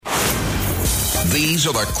These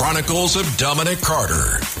are the Chronicles of Dominic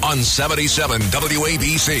Carter on 77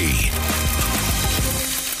 WABC.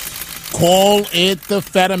 Call it the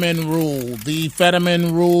Fetterman Rule. The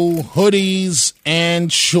Fetterman Rule, hoodies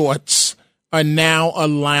and shorts are now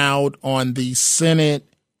allowed on the Senate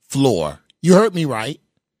floor. You heard me right.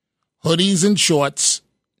 Hoodies and shorts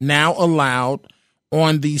now allowed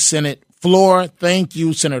on the Senate floor. Thank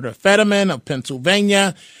you, Senator Fetterman of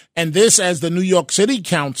Pennsylvania. And this, as the New York City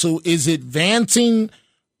Council is advancing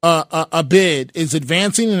a bid, is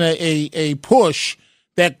advancing in a push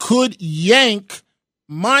that could yank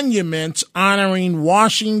monuments honoring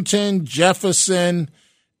Washington, Jefferson,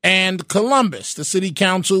 and Columbus. The City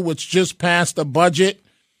Council, which just passed a budget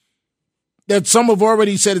that some have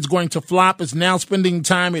already said is going to flop, is now spending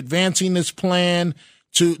time advancing this plan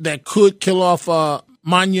that could kill off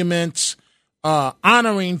monuments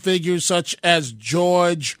honoring figures such as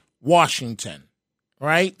George Washington,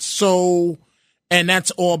 right? So, and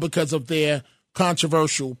that's all because of their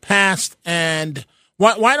controversial past. And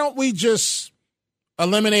why don't we just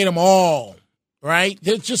eliminate them all, right?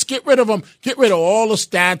 Just get rid of them. Get rid of all the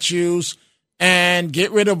statues and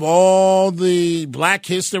get rid of all the Black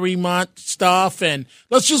History Month stuff. And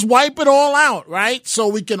let's just wipe it all out, right? So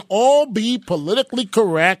we can all be politically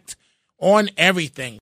correct on everything.